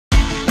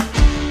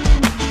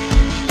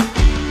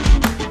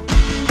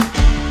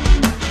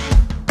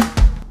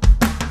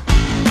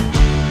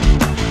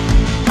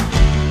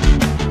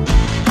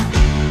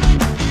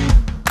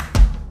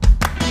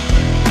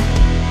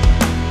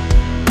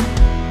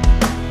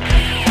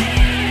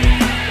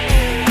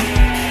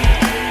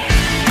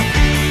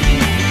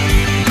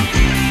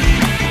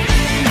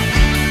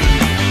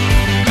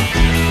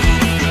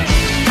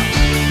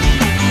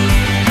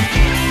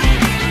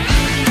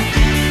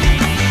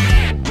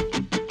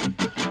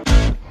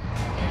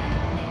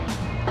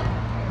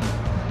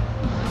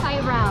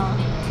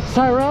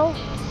Cyrelle?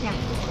 Yeah.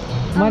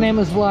 My name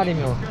is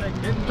Vladimir.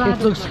 It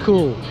looks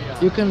cool.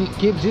 You can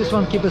keep this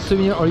one, keep a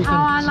souvenir, or you can. Oh,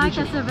 I like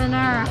a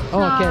souvenir. So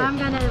Oh, okay. I'm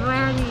gonna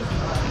wear these.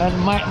 And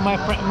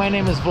my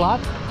name is Vlad.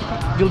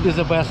 You'll be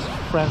the best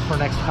friend for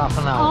next half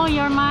an hour. Oh,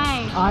 you're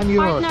my I'm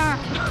yours.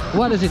 partner.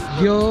 What is it?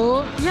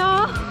 Yo.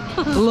 Yo.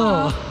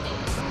 Low.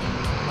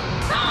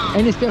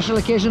 Any special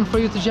occasion for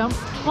you to jump?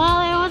 Well,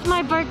 it was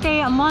my birthday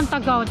a month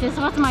ago. This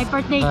was my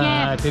birthday gift.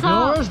 Happy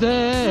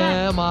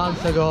birthday a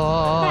month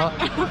ago.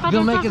 But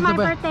We'll this make was it my the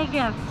best. birthday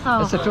gift.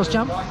 So It's the first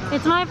jump?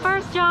 it's my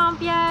first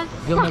jump, yes.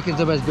 We'll make it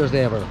the best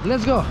birthday ever.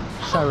 Let's go,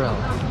 Cyrelle.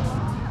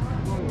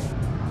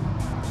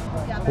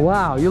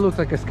 Wow, you look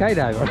like a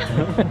skydiver.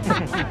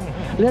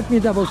 Let me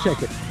double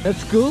check it.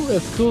 That's cool,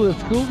 that's cool,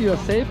 that's cool. You're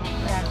safe.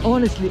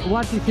 Honestly,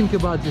 what do you think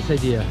about this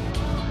idea?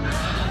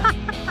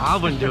 I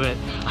wouldn't do it.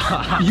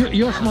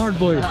 You're a smart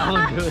boy. I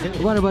wouldn't do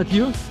it. What about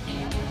you?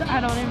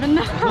 I don't even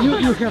know.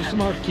 You have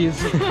smart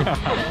kids.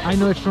 I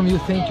know it from you.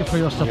 Thank you for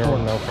your support.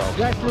 No problem.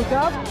 Guys, look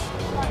up.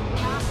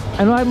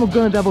 And I'm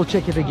gonna double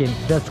check it again.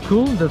 That's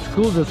cool, that's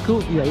cool, that's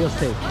cool. Yeah, you're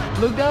safe.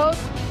 Look down.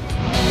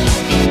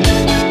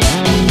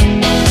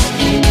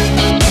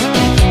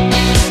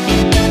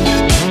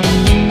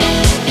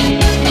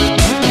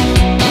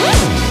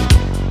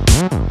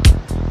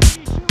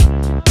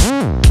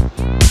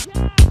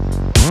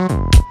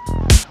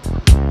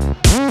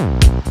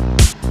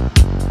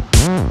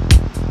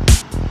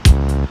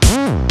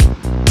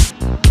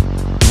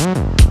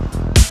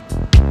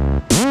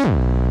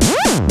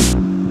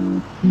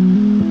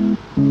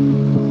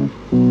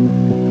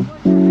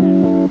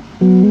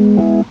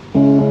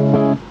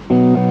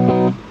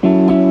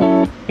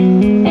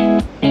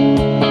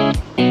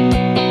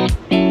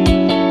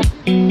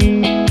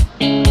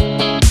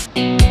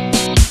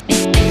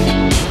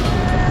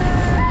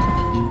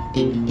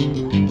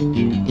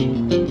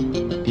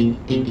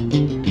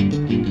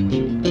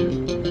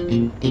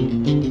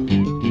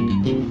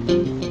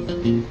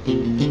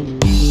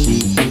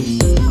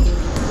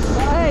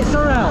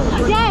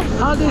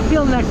 How do you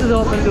feel next to the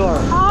open door?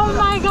 Oh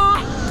my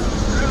god!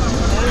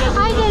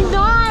 I didn't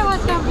know I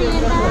was gonna be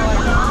in there.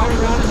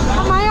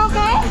 Am I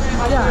okay?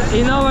 Yeah,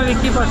 you know when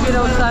we keep our feet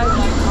outside?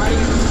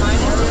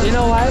 You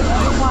know why?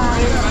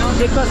 Why?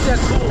 Because they're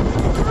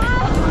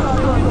cool.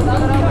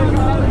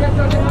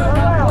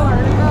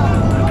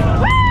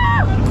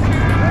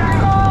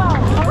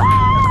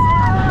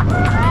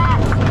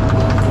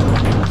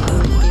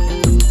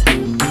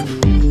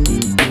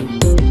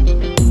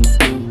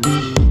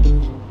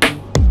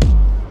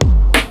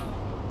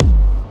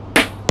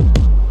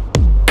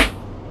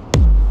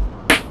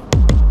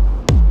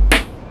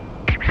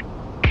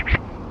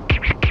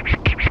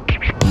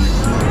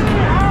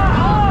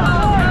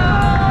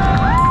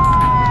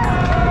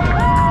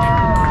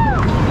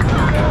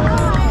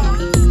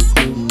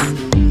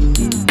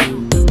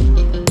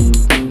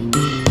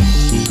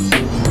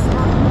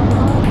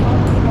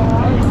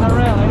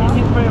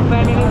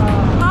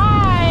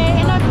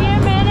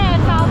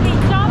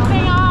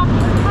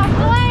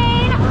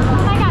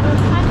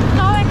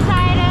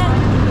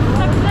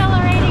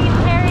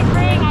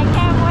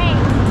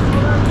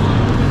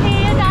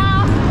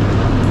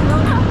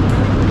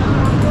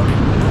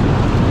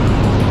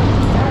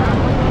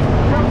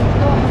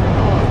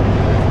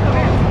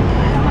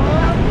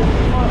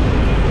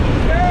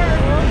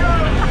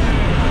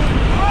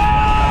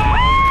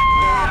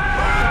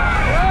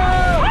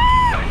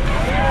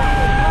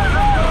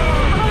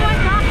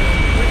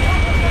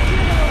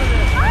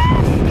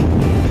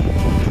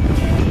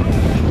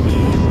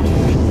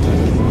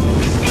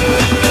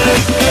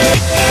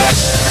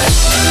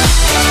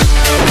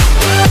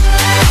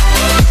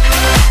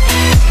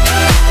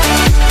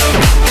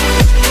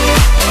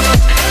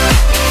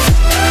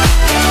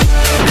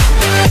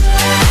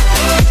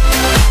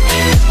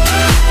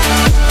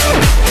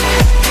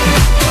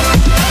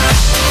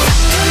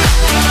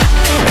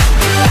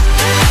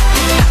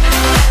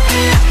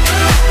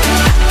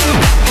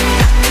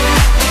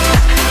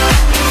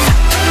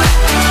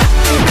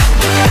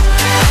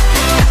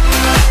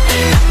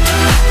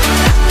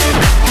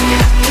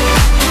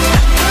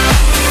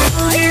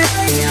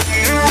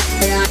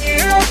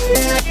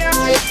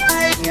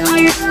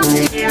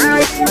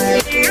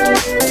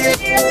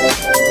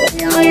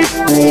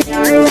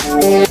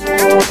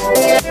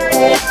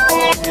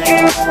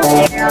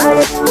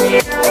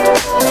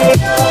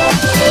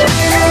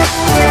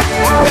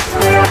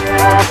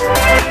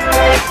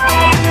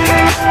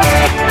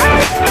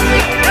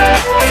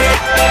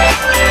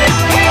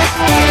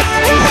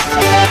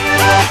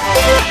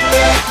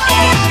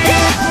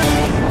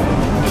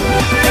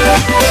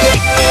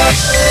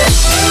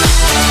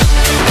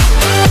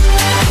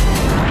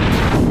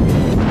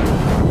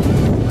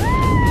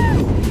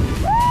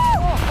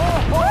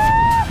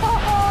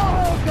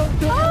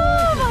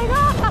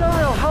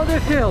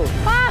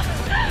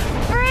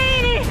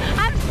 Free!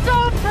 I'm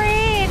so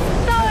free! It's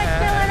so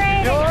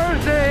exhilarating!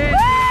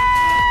 Woo!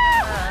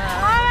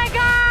 Oh my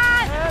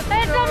god!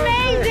 It's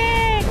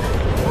amazing!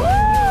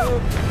 Woo!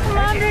 Come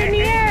on,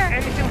 Vermeer!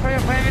 Anything for your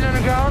family on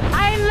the ground?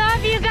 I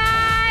love you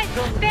guys!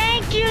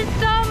 Thank you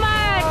so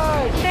much!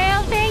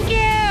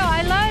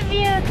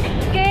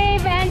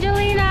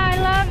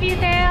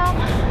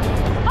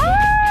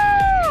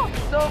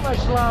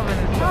 loving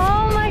it.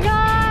 Oh my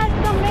god,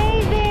 it's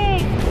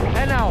amazing!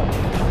 And now,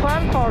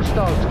 fun power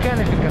stars,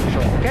 canopy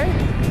control, okay?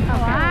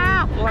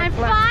 Wow, Like I'm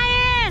flat.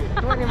 flying!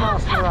 20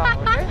 miles per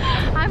hour, okay?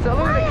 I'm So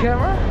look at the flying.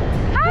 camera.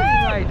 Put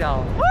Hey! it right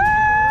down. Woo!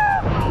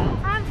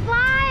 I'm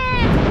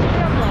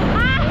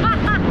flying!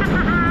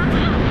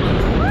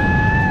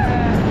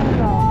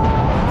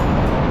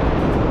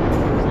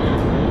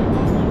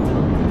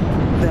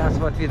 That's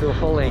what we do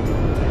for landing.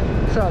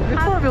 So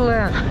before we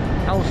land,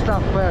 I'll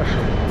stop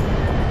pressure.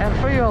 And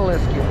for your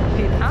rescue,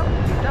 feet up,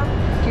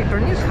 keep your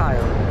knees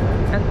higher,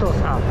 and toes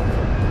up.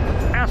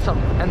 Awesome,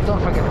 and don't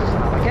forget to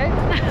smile, okay?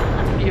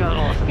 You're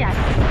awesome. Yes.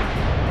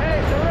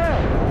 Hey,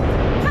 Cyrelle!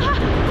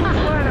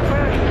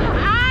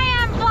 I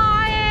am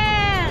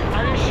flying!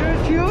 Are you sure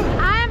it's you?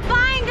 I am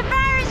flying the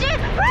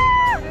parachute!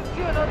 Woo! It's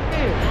you, not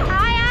me. I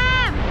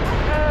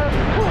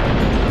am!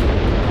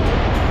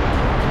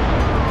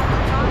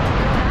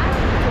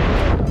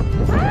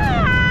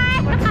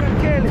 What's your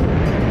Kelly?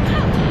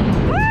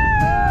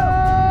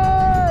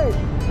 Hey!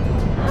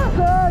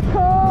 So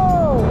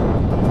cool!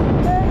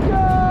 Thank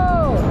you!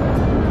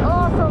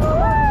 Awesome! I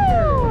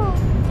love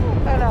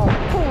it. And now,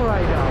 pull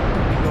right down.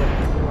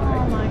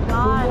 Oh my Pull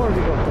god. more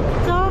we go.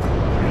 So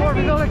More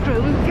we go like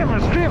look at the camera,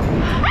 scream!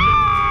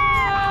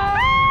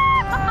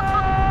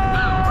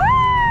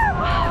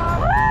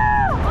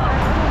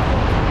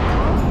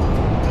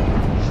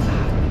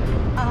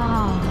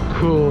 Oh.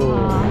 Cool.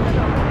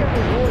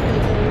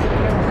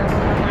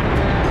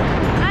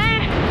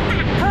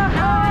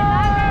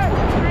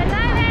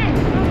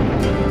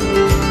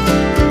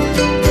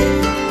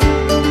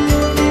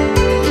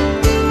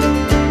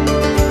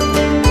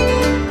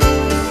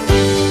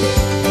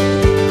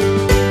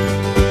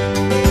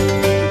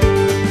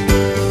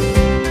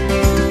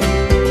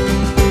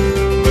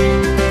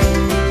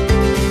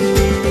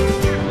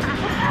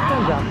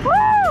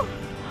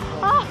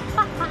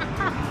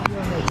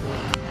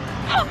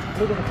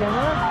 Look at the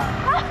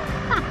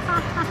camera.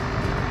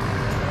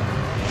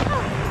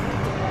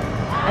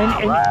 And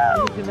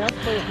anything else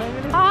for your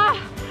family? Oh,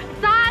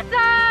 it's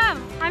awesome!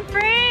 I'm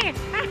free!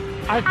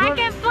 I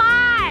can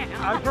fly!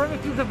 I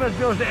promise you the best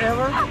birthday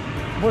ever.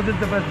 Was it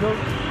the best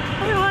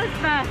birthday? It was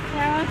best.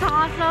 It was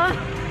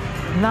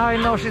awesome. Now I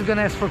know she's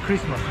gonna ask for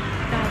Christmas.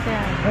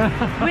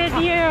 With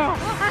you.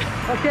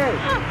 Okay.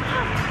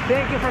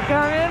 Thank you for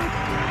coming.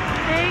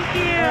 Thank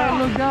you. And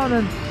look down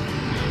and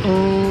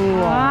oh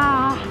Wow.